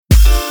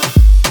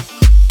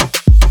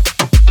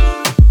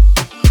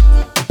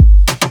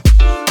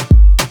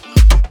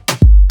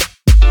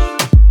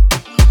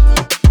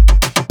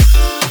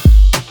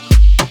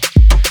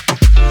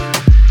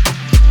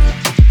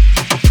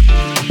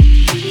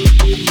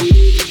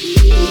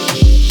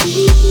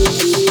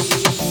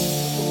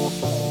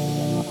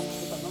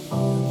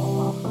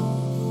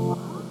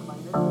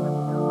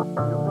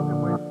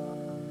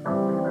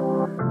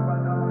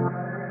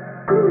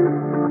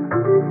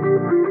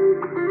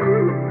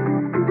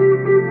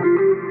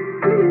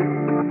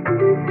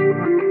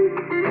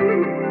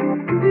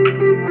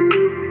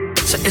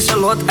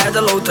lot uit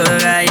de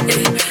loterij.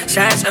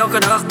 Zij is elke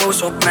dag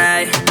boos op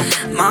mij,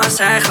 maar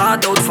zij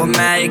gaat dood voor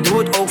mij. Ik doe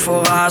het ook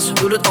voor haar, ze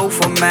doet het ook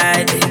voor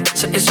mij.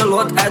 Ze is een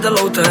lot uit de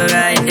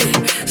loterij.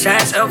 Zij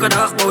is elke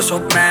dag boos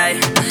op mij,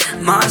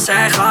 maar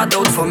zij gaat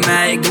dood voor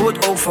mij. Ik doe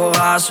het ook voor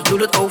haar, ze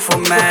doet het ook voor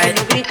mij.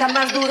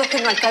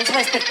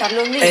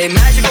 Hey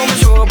meisje, kom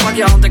eens horen, pak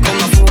je hand en kom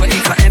naar voren.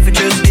 Ik ga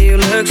eventjes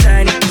eerlijk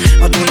zijn.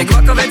 Maar toen ik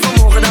wakker werd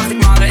vanmorgen dacht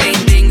ik maar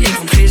één ding. Ik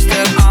vond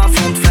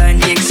gisteravond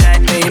fijn. Ik zei,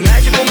 hey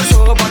meisje, kom eens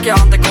horen, pak je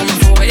hand en kom naar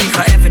voren. Ik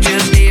ga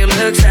eventjes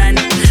eerlijk zijn.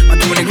 Maar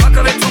toen ik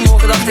wakker werd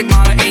vanmorgen dacht ik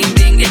maar één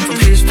ding. Ik vond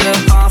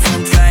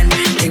gisteravond fijn.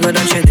 Ik wil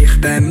dat je dicht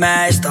bij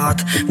mij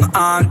staat, me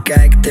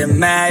aankijkt en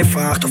mij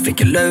vraagt of ik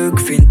je leuk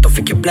vind, of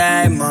ik je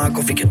blij maak,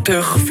 of ik je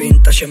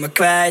terugvind als je me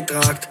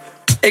kwijtraakt.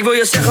 Ik wil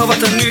je zeggen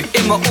wat er nu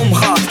in me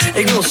omgaat.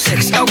 Ik wil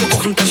seks elke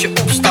ochtend als je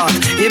opstaat.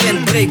 Je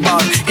bent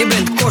breekbaar, je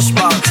bent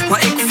kostbaar,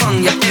 maar ik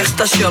vang je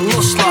echt als je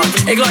loslaat.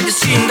 Ik laat je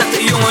zien dat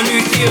de jongen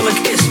nu eerlijk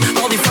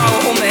is. Al die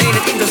vrouwen om me heen,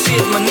 het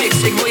interesseert me niks.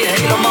 Ik wil je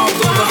helemaal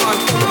door de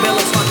hart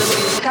onderbellen slaan.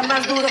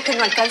 Más duro que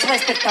no alcanza a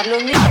despertar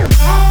los niños.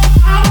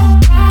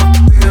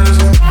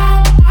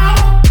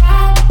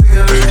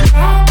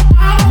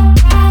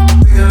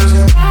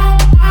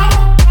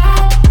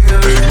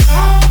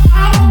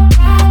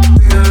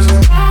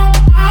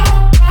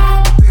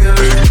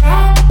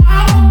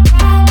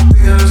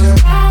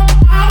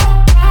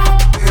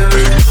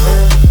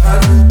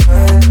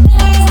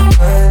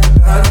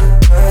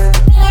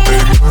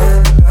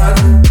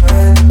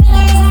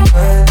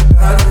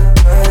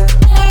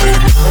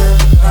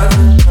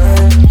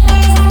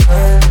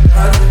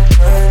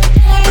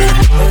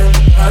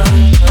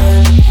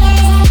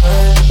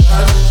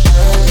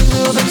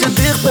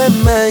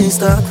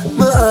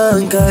 Me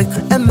aankijkt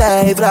en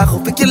mij vraagt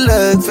of ik je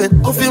leuk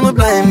vind, of je me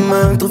blij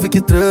maakt, of ik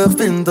je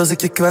terugvind als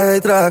ik je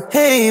kwijtraak.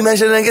 Hey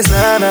meisje, denk eens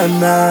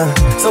na.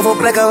 Zoveel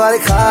plekken waar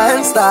ik ga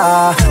en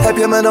sta. Heb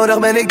je me nodig,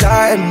 ben ik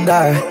daar en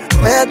daar.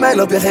 Met mij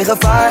loop je geen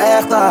gevaar,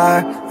 echt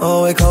daar.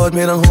 Oh, ik hou het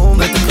meer dan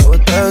 100, ik hou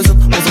het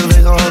 1000.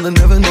 Overwege handen,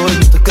 never nooit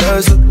moeten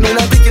kruisen. Nu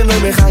laat ik je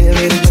nooit meer gaan, je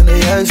weet ik ben de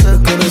juiste.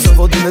 We kunnen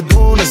zoveel dingen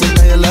doen als ik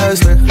naar je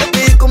luister.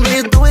 Baby, kom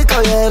mee, doe ik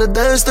al jaren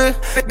duister.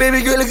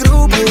 Baby girl, ik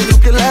roep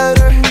je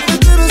luider. We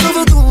kunnen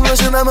zoveel doen als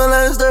je naar me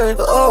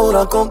luistert. Oh,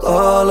 dan komt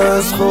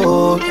alles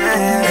goed.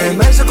 Hey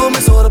meisje, kom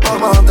eens horen, pak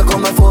mijn hand en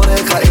kom naar voren.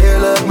 Ik ga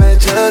eerlijk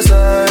met je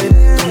zijn.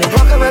 Toen ik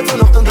wakker werd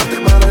vanochtend dacht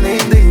ik maar aan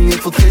één ding.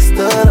 Ik vond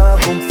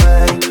gisteravond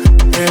fijn.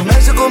 Hey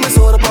meisje, kom eens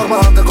horen, pak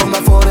mijn hand en kom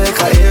naar voren. Ik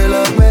ga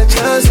eerlijk met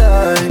je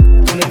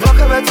zijn. Toen ik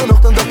wakker werd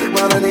vanochtend dacht ik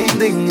maar aan één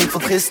ding. Ik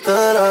vond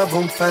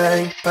gisteravond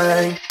fijn,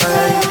 fijn,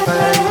 fijn,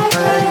 fijn,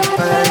 fijn,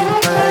 fijn,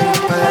 fijn,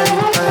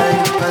 fijn,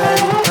 fijn,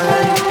 fijn,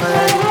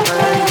 fijn, fijn,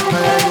 fijn,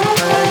 fijn, fijn,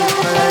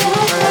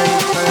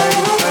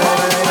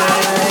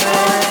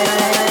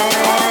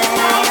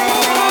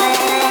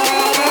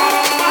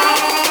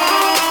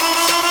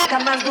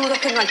 Más duro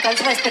que no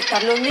alcanza a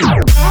despertar los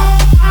niños.